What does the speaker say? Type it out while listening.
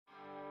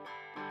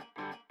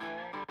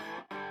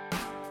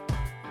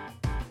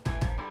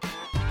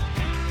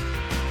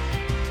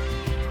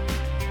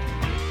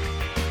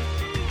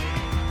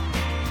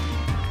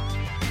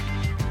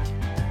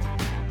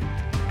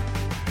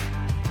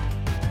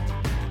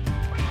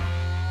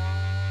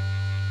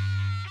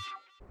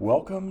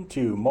Welcome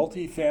to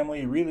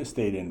Multifamily Real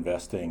Estate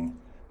Investing,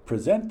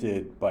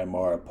 presented by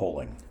Mara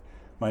Poling.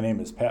 My name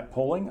is Pat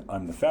Poling.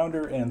 I'm the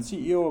founder and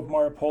CEO of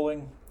Mara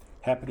Poling.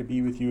 Happy to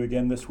be with you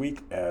again this week,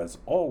 as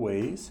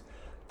always,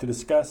 to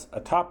discuss a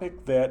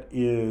topic that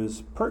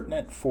is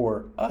pertinent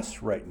for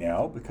us right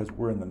now because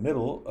we're in the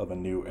middle of a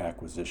new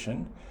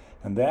acquisition,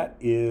 and that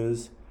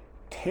is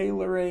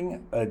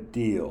tailoring a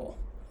deal.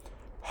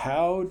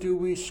 How do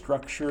we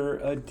structure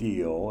a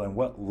deal and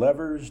what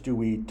levers do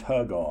we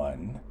tug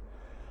on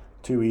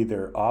to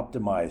either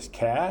optimize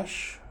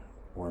cash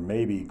or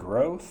maybe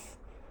growth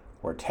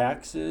or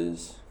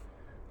taxes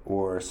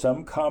or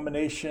some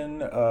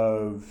combination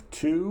of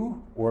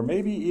two or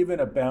maybe even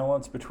a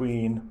balance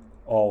between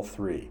all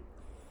three?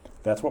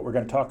 That's what we're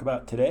going to talk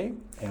about today,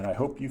 and I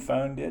hope you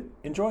found it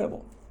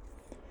enjoyable.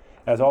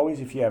 As always,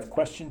 if you have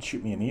questions,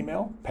 shoot me an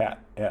email,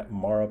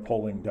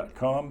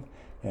 pat@marapoling.com,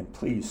 and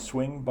please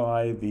swing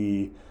by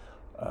the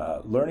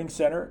Learning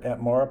Center at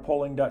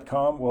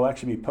marapoling.com. We'll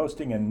actually be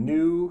posting a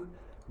new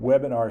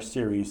webinar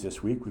series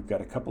this week. We've got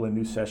a couple of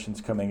new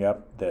sessions coming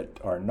up that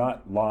are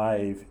not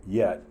live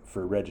yet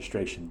for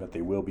registration, but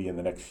they will be in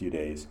the next few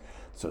days.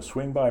 So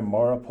swing by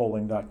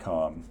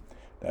marapoling.com.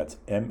 That's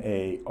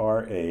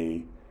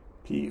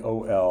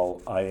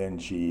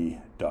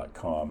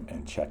marapoling.com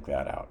and check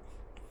that out.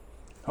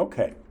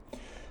 Okay.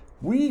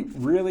 We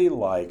really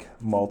like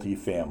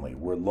multifamily.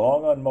 We're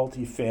long on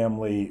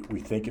multifamily. We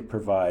think it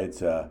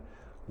provides a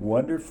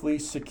wonderfully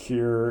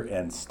secure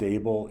and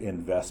stable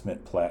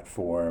investment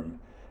platform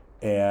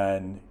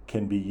and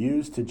can be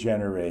used to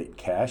generate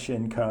cash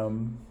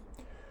income,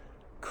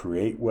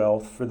 create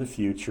wealth for the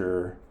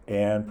future,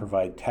 and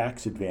provide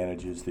tax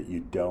advantages that you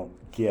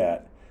don't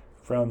get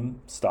from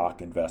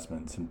stock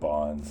investments and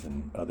bonds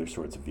and other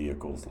sorts of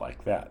vehicles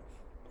like that.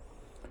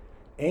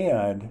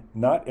 And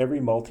not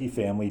every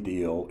multifamily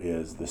deal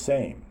is the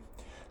same.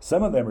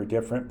 Some of them are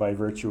different by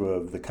virtue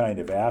of the kind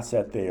of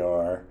asset they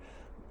are,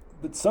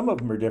 but some of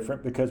them are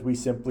different because we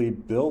simply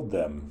build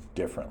them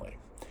differently.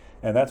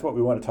 And that's what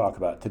we want to talk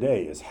about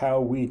today, is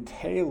how we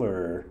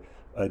tailor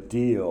a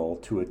deal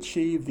to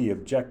achieve the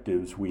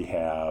objectives we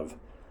have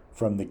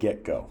from the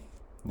get-go.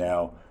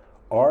 Now,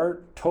 our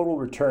total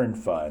return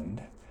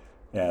fund,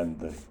 and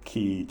the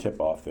key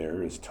tip-off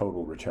there is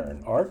total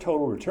return. Our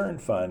total return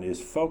fund is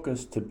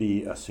focused to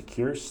be a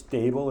secure,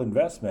 stable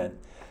investment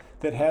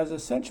that has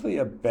essentially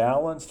a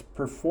balanced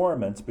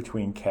performance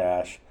between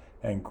cash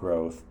and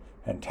growth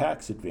and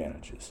tax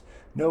advantages.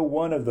 No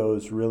one of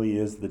those really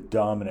is the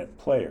dominant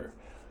player.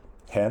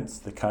 Hence,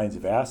 the kinds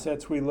of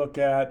assets we look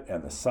at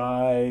and the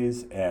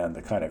size and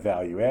the kind of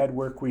value add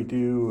work we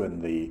do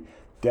and the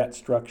debt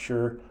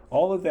structure,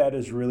 all of that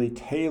is really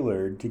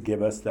tailored to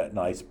give us that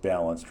nice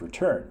balanced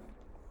return.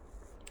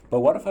 But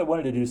what if I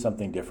wanted to do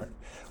something different?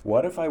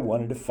 What if I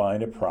wanted to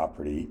find a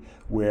property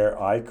where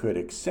I could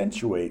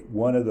accentuate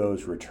one of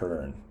those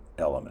return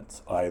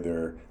elements,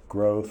 either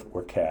growth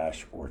or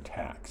cash or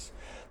tax?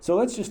 So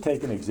let's just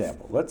take an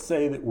example. Let's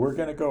say that we're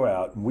going to go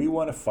out and we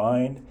want to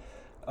find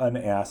an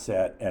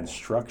asset and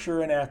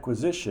structure an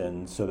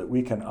acquisition so that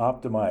we can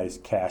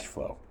optimize cash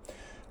flow.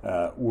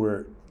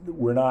 We're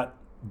not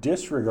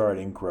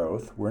disregarding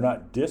growth. We're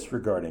not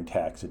disregarding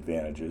tax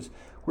advantages.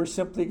 We're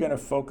simply going to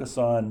focus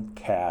on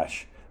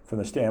cash from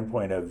the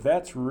standpoint of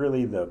that's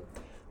really the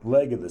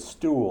leg of the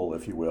stool,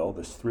 if you will,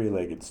 this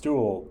three-legged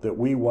stool that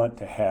we want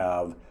to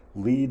have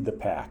lead the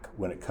pack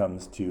when it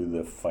comes to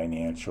the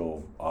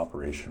financial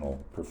operational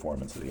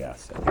performance of the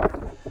asset.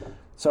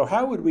 So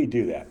how would we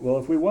do that? Well,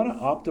 if we want to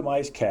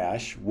optimize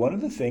cash, one of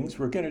the things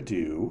we're going to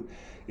do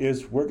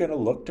is we're going to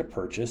look to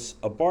purchase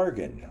a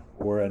bargain,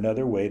 or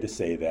another way to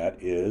say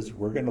that is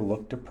we're going to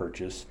look to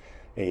purchase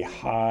a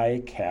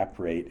high cap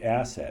rate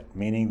asset,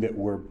 meaning that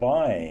we're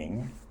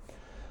buying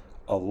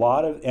a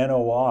lot of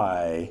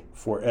NOI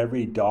for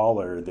every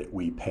dollar that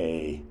we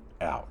pay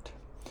out.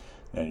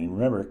 And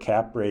remember,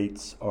 cap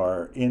rates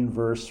are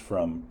inverse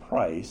from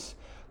price.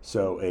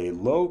 So a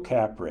low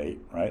cap rate,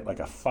 right, like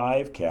a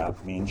 5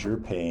 cap, means you're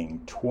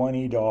paying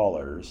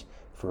 $20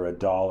 for a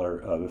dollar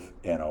of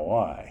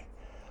NOI.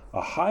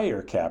 A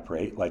higher cap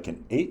rate, like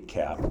an 8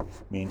 cap,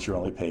 means you're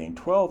only paying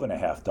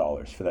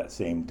 $12.50 for that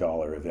same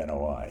dollar of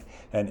NOI.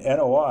 And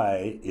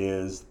NOI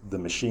is the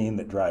machine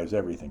that drives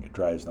everything. It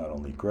drives not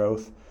only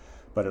growth,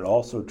 but it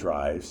also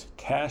drives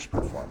cash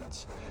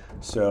performance.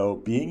 So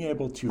being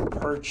able to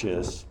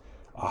purchase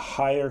a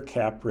higher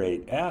cap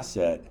rate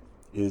asset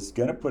is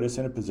going to put us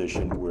in a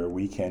position where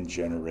we can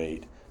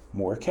generate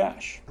more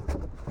cash.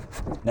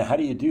 Now, how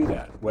do you do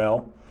that?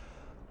 Well,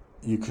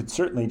 you could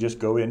certainly just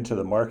go into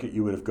the market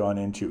you would have gone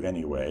into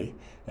anyway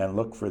and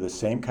look for the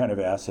same kind of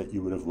asset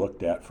you would have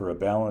looked at for a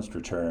balanced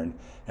return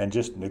and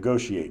just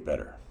negotiate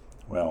better.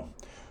 Well,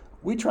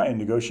 we try and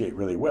negotiate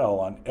really well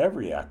on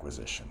every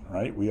acquisition,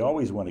 right? We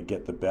always want to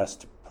get the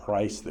best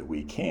price that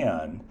we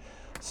can.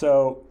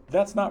 So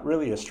that's not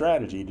really a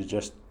strategy to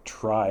just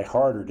try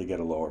harder to get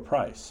a lower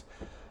price.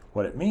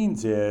 What it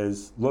means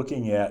is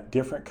looking at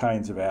different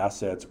kinds of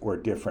assets or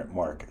different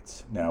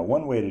markets. Now,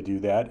 one way to do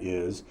that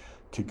is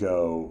to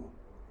go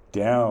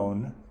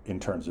down in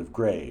terms of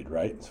grade,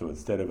 right? So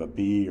instead of a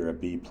B or a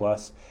B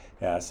plus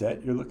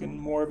asset, you're looking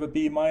more of a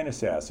B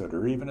minus asset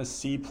or even a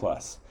C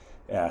plus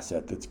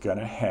asset that's going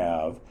to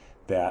have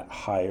that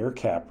higher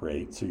cap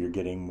rate, so you're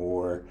getting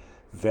more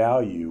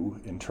value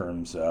in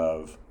terms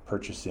of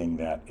purchasing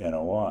that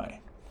NOI.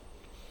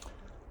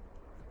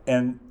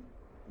 And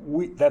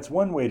that's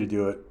one way to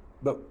do it,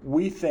 but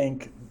we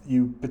think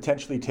you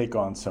potentially take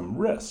on some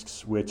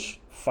risks which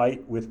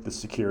fight with the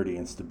security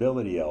and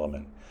stability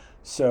element.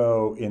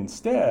 So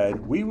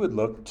instead, we would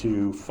look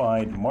to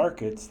find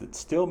markets that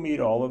still meet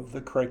all of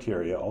the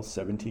criteria, all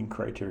 17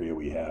 criteria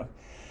we have,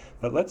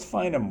 but let's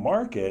find a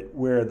market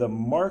where the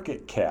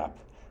market cap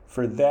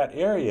for that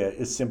area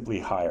is simply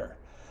higher.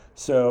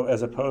 So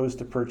as opposed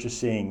to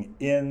purchasing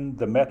in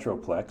the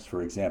Metroplex,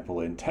 for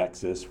example, in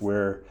Texas,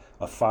 where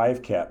a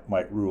 5 cap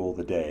might rule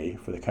the day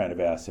for the kind of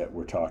asset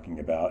we're talking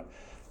about,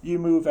 you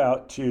move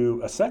out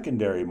to a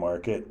secondary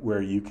market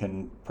where you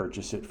can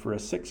purchase it for a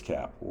 6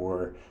 cap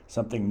or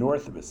something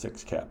north of a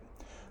 6 cap.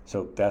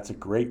 So that's a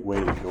great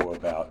way to go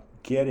about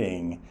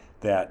getting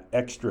that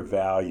extra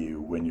value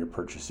when you're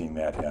purchasing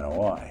that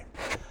NOI.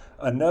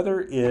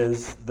 Another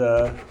is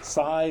the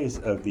size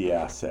of the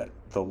asset.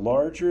 The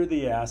larger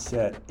the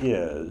asset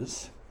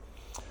is,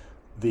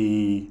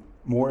 the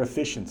more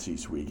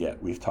efficiencies we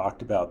get. We've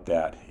talked about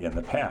that in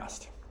the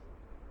past.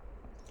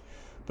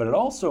 But it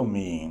also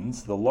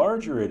means the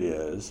larger it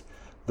is,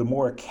 the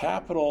more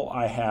capital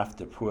I have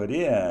to put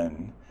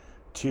in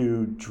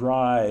to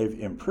drive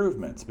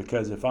improvements.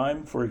 Because if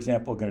I'm, for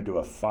example, going to do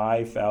a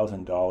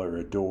 $5,000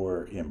 a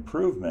door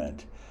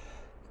improvement,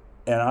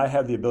 and I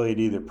have the ability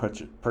to either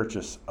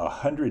purchase a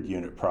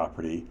 100-unit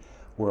property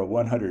or a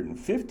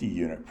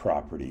 150-unit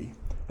property,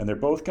 and they're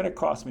both going to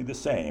cost me the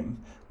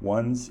same.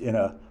 One's in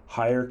a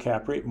higher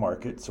cap rate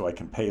market, so I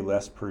can pay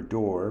less per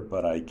door,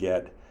 but I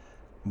get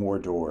more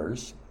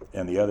doors.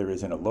 And the other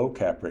is in a low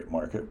cap rate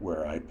market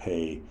where I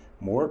pay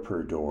more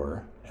per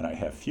door and I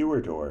have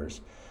fewer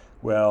doors.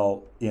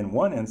 Well, in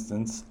one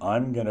instance,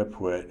 I'm going to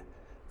put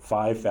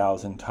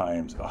 5,000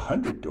 times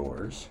 100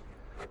 doors,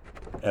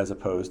 as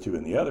opposed to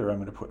in the other, I'm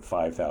going to put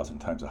 5,000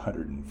 times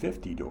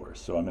 150 doors.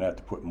 So I'm going to have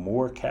to put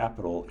more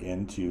capital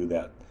into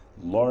that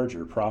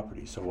larger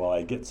property. So while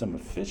I get some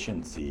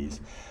efficiencies,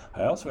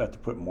 I also have to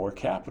put more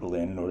capital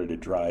in order to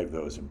drive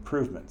those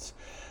improvements.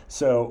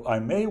 So I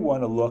may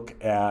want to look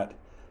at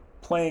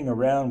playing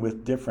around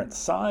with different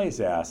size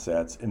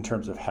assets in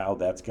terms of how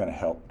that's going to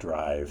help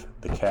drive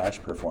the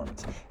cash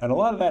performance. And a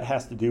lot of that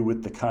has to do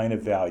with the kind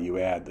of value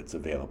add that's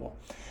available.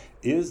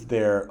 Is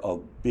there a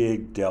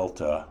big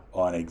delta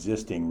on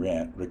existing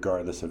rent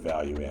regardless of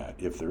value add?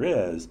 If there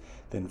is,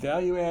 then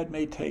value add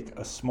may take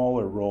a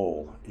smaller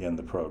role in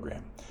the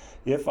program.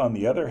 If, on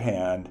the other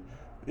hand,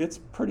 it's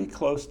pretty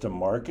close to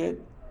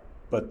market,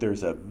 but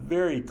there's a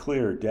very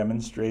clear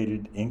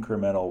demonstrated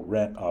incremental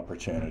rent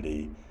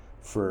opportunity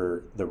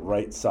for the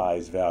right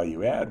size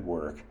value add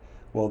work,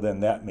 well,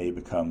 then that may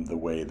become the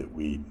way that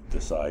we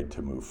decide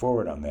to move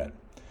forward on that.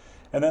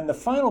 And then the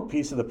final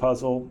piece of the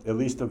puzzle, at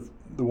least of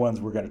the ones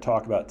we're going to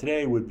talk about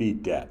today, would be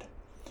debt,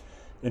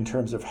 in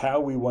terms of how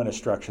we want to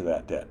structure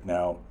that debt.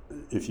 Now,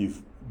 if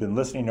you've been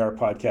listening to our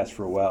podcast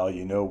for a while,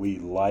 you know we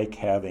like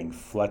having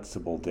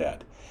flexible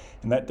debt.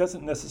 And that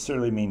doesn't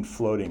necessarily mean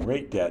floating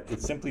rate debt.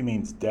 It simply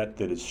means debt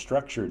that is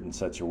structured in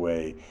such a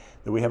way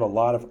that we have a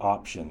lot of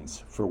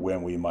options for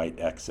when we might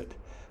exit.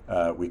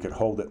 We could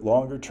hold it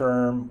longer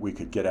term, we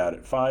could get out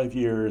at 5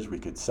 years, we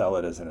could sell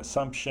it as an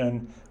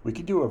assumption, we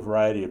could do a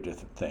variety of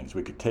different things.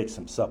 We could take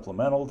some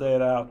supplemental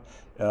debt out.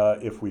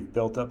 If we've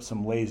built up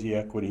some lazy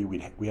equity,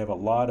 we have a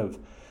lot of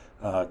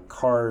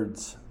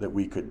cards that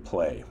we could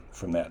play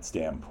from that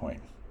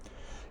standpoint.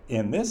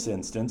 In this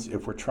instance,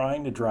 if we're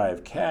trying to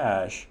drive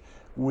cash,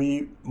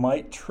 we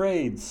might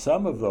trade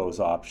some of those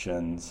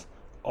options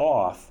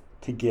off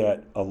to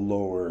get a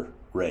lower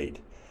rate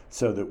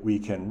so that we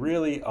can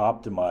really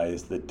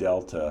optimize the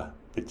delta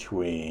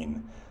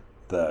between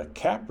the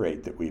cap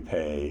rate that we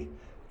pay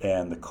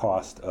and the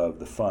cost of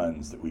the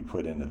funds that we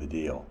put into the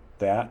deal.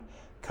 That,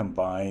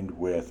 combined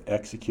with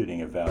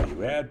executing a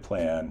value add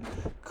plan,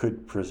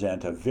 could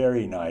present a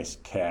very nice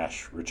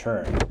cash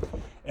return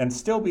and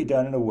still be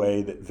done in a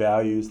way that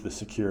values the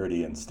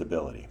security and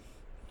stability.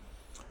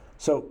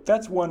 So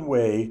that's one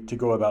way to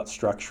go about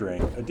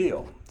structuring a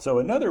deal. So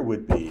another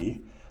would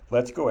be,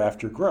 let's go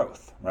after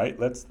growth, right?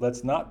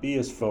 Let's not be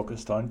as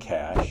focused on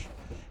cash.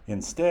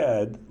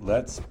 Instead,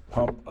 let's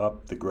pump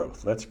up the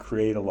growth. Let's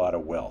create a lot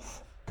of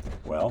wealth.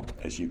 Well,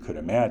 as you could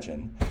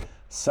imagine,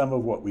 some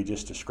of what we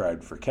just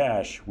described for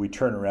cash, we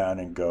turn around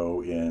and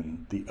go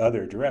in the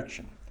other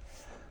direction.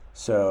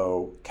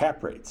 So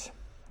cap rates.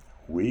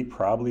 We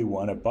probably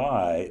want to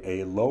buy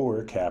a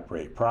lower cap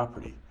rate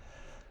property.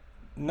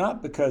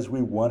 Not because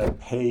we want to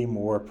pay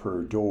more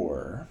per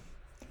door,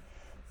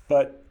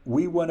 but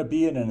we want to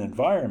be in an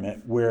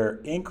environment where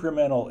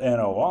incremental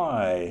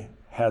NOI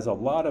has a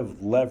lot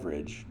of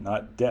leverage,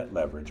 not debt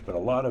leverage, but a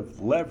lot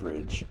of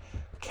leverage,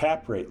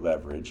 cap rate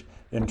leverage,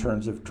 in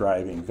terms of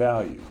driving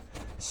value.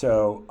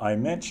 So I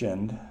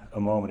mentioned a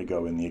moment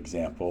ago in the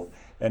example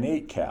an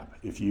 8 cap.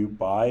 If you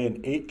buy an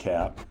 8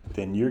 cap,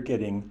 then you're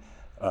getting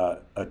a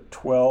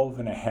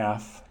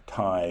 12.5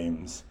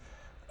 times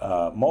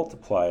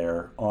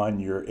multiplier on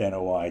your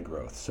NOI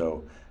growth.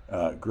 So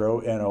grow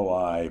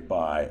NOI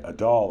by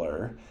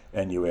 $1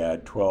 and you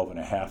add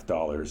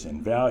 $12.5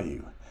 in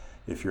value.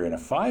 If you're in a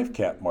 5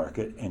 cap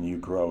market and you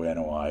grow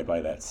NOI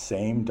by that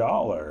same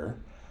dollar,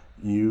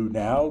 you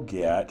now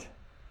get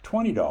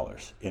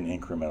 $20 in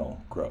incremental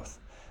growth.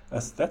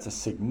 That's a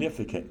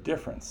significant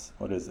difference.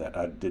 What is that?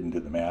 I didn't do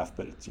the math,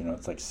 but it's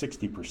like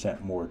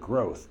 60% more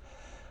growth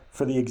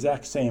for the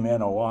exact same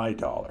NOI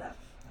dollar.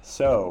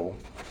 So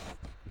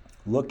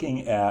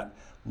looking at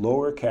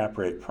lower cap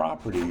rate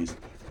properties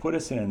put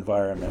us in an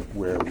environment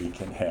where we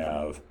can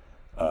have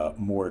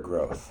more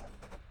growth.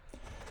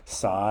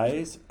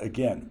 Size,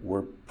 again,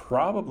 we're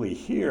probably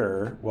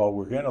here, while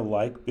we're going to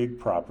like big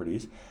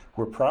properties,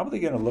 we're probably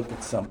going to look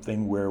at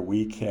something where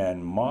we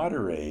can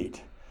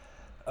moderate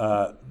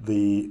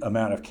the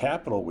amount of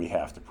capital we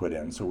have to put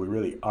in, so we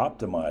really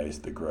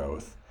optimize the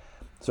growth.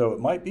 So it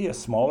might be a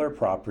smaller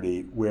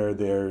property where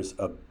there's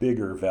a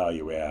bigger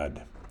value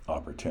add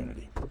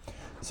opportunity.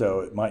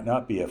 So it might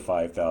not be a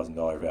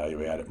 $5,000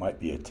 value add, it might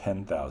be a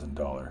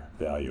 $10,000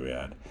 value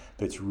add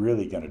that's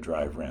really going to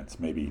drive rents,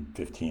 maybe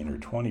 15 or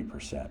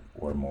 20%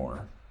 or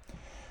more.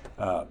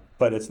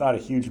 But it's not a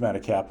huge amount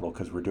of capital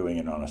because we're doing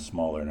it on a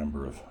smaller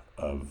number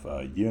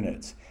of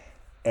units,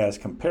 as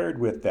compared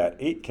with that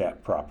 8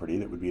 cap property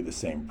that would be the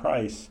same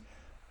price,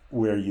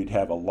 where you'd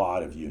have a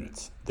lot of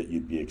units that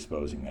you'd be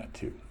exposing that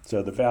to.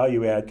 So the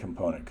value add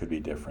component could be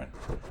different.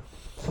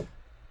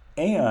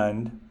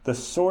 And the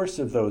source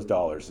of those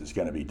dollars is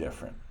going to be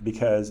different,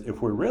 because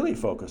if we're really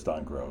focused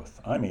on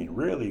growth, I mean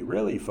really,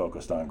 really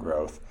focused on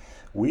growth,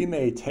 we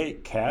may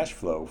take cash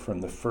flow from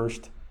the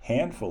first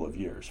handful of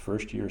years,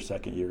 first year,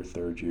 second year,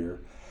 third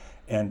year,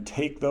 and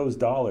take those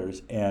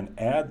dollars and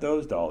add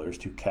those dollars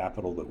to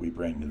capital that we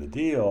bring to the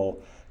deal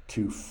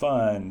to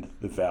fund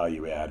the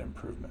value add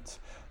improvements.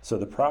 So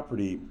the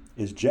property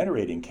is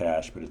generating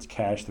cash, but it's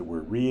cash that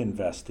we're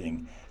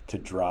reinvesting to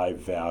drive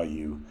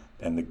value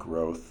and the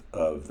growth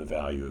of the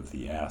value of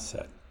the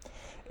asset.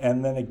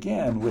 And then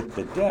again, with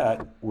the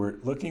debt, we're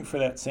looking for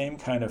that same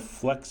kind of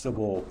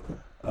flexible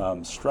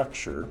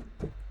structure.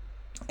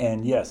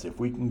 And yes, if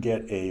we can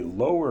get a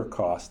lower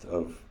cost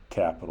of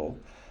capital,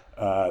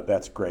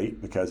 that's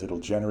great, because it'll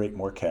generate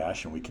more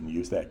cash and we can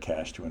use that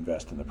cash to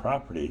invest in the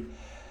property.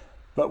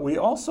 But we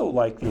also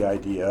like the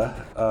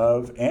idea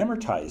of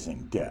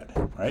amortizing debt,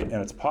 right?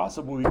 And it's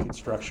possible we could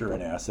structure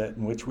an asset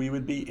in which we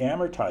would be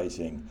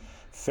amortizing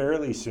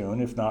fairly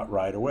soon, if not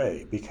right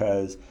away,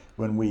 because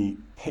when we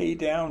pay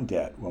down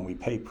debt, when we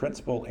pay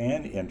principal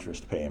and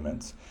interest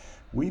payments,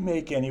 we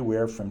make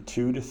anywhere from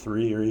 2 to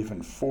 3 or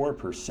even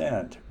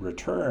 4%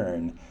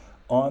 return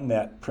on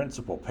that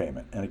principal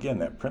payment. And again,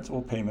 that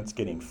principal payment's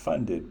getting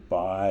funded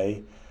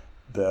by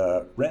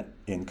the rent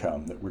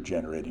income that we're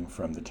generating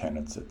from the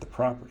tenants at the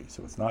property.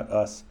 So it's not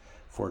us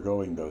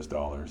foregoing those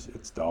dollars,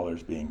 it's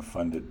dollars being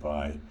funded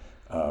by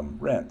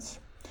rents.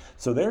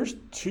 So there's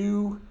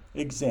 2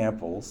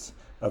 examples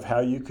of how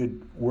you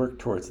could work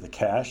towards the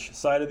cash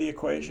side of the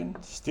equation,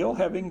 still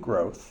having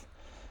growth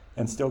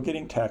and still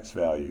getting tax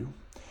value,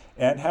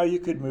 and how you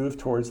could move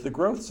towards the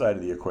growth side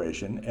of the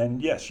equation.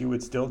 And yes, you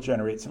would still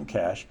generate some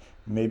cash.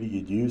 Maybe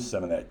you'd use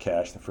some of that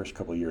cash the first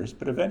couple of years,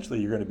 but eventually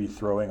you're going to be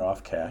throwing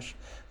off cash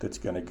that's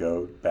going to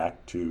go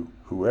back to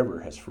whoever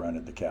has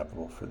fronted the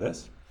capital for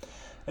this.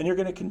 And you're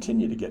going to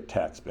continue to get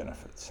tax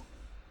benefits.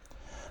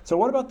 So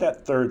what about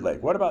that third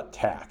leg? What about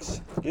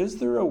tax? Is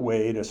there a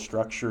way to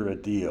structure a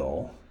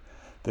deal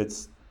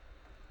that's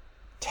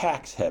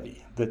tax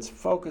heavy, that's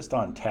focused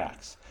on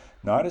tax?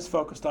 Not as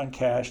focused on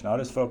cash,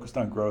 not as focused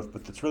on growth,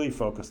 but that's really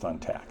focused on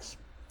tax.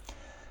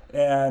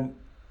 And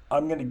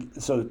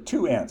so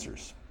 2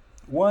 answers.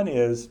 One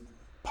is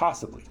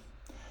possibly.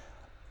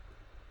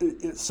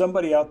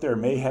 Somebody out there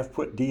may have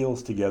put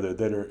deals together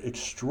that are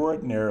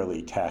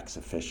extraordinarily tax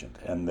efficient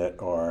and that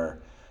are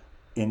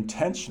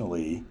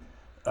intentionally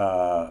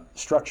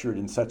structured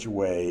in such a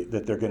way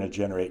that they're going to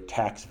generate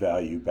tax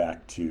value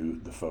back to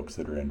the folks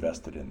that are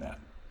invested in that.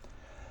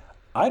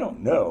 I don't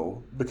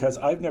know, because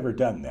I've never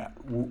done that.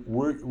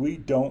 We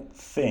don't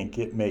think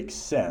it makes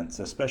sense,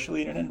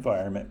 especially in an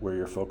environment where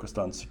you're focused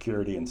on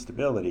security and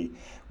stability.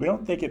 We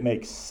don't think it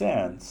makes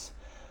sense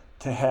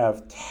to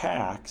have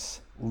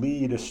tax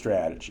lead a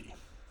strategy.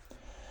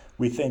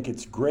 We think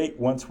it's great,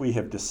 once we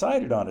have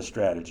decided on a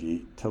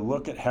strategy, to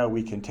look at how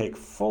we can take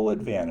full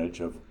advantage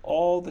of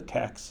all the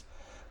tax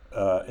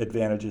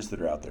advantages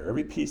that are out there,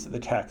 every piece of the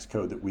tax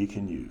code that we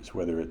can use,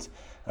 whether it's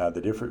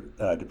the different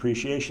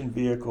depreciation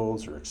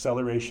vehicles or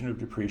acceleration of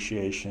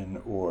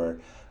depreciation, or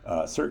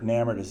certain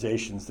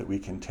amortizations that we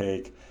can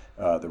take,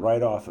 the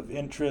write-off of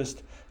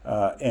interest,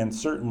 and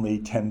certainly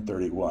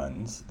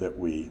 1031s that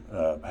we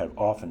have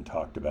often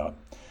talked about.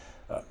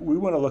 We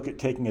want to look at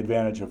taking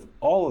advantage of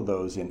all of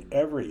those in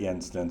every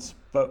instance,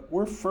 but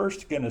we're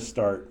first going to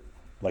start,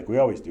 like we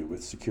always do,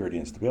 with security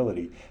and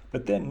stability.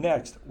 But then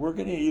next, we're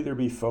going to either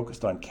be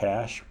focused on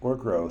cash or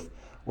growth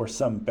or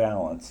some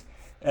balance.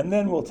 and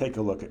then we'll take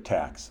a look at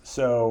tax.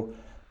 So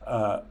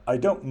I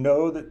don't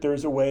know that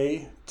there's a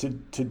way to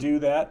do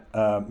that.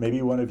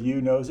 Maybe one of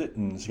you knows it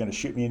and is going to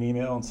shoot me an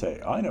email and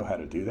say, I know how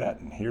to do that,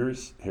 and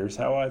here's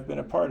how I've been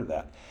a part of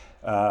that.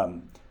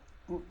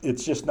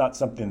 It's just not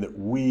something that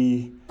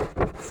we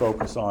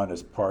focus on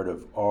as part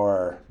of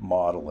our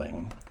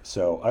modeling.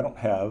 So I don't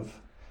have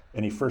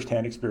any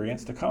firsthand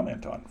experience to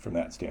comment on from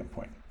that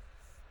standpoint.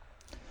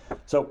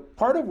 So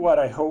part of what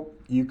I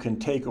hope you can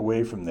take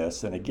away from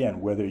this, and again,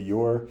 whether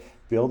you're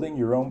building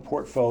your own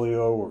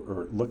portfolio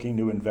or looking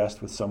to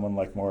invest with someone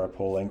like Maurer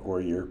Poling,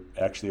 or you're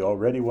actually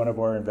already one of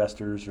our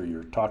investors, or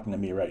you're talking to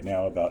me right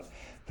now about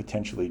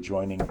potentially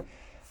joining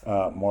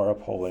Maurer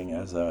Poling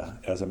as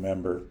a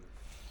member,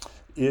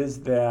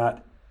 is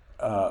that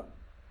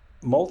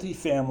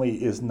multifamily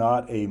is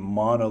not a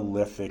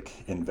monolithic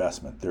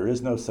investment. There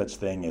is no such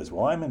thing as,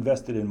 well, I'm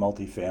invested in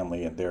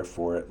multifamily and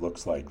therefore it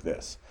looks like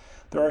this.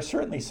 There are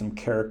certainly some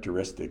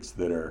characteristics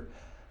that are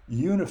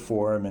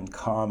uniform and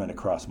common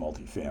across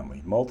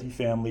multifamily.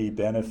 Multifamily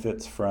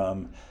benefits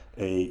from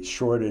a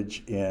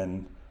shortage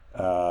in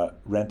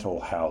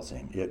rental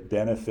housing. It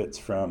benefits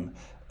from,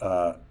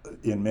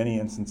 in many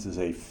instances,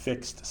 a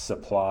fixed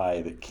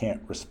supply that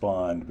can't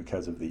respond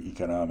because of the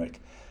economic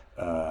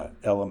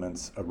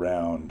elements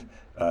around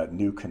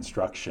new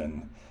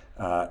construction,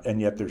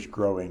 and yet there's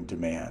growing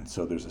demand.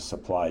 So there's a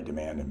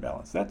supply-demand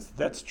imbalance.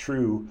 That's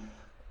true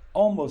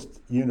almost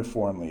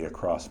uniformly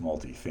across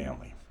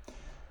multifamily.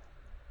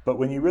 But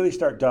when you really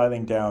start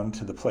dialing down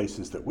to the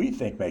places that we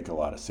think make a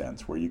lot of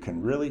sense, where you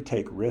can really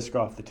take risk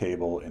off the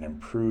table and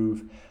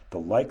improve the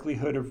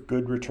likelihood of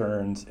good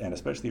returns, and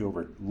especially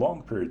over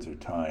long periods of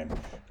time,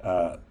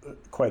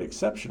 quite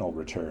exceptional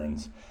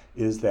returns,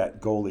 is that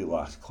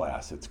Goldilocks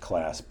class. It's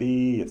Class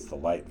B, it's the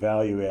light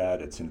value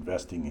add, it's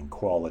investing in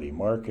quality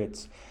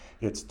markets,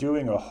 it's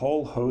doing a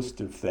whole host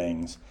of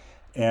things.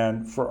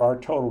 And for our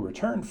total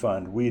return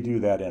fund, we do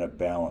that in a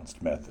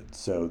balanced method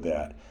so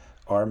that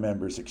our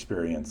members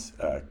experience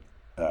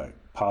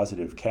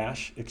positive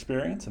cash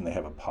experience, and they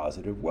have a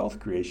positive wealth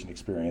creation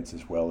experience,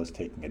 as well as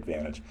taking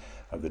advantage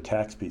of the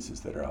tax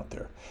pieces that are out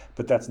there.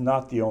 But that's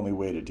not the only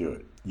way to do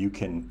it. You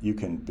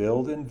can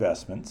build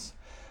investments,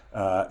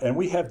 and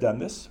we have done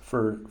this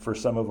for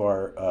some of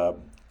our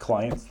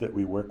clients that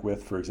we work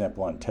with, for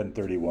example, on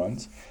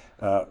 1031s.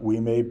 We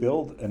may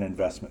build an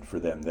investment for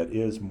them that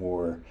is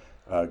more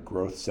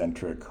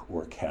growth-centric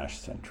or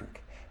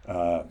cash-centric.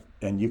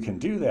 And you can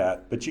do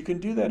that, but you can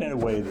do that in a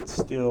way that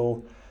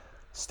still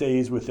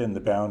stays within the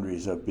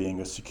boundaries of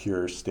being a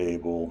secure,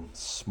 stable,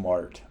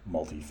 smart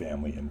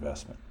multifamily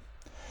investment.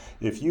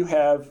 If you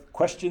have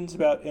questions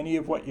about any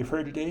of what you've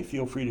heard today,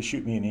 feel free to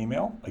shoot me an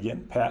email.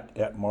 Again,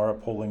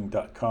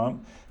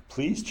 pat@maurerpoling.com.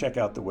 Please check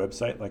out the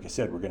website. Like I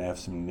said, we're going to have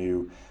some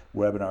new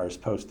webinars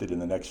posted in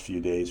the next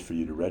few days for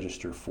you to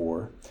register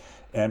for.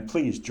 And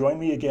please join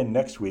me again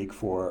next week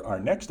for our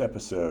next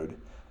episode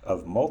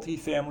of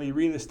Multifamily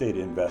Real Estate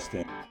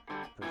Investing.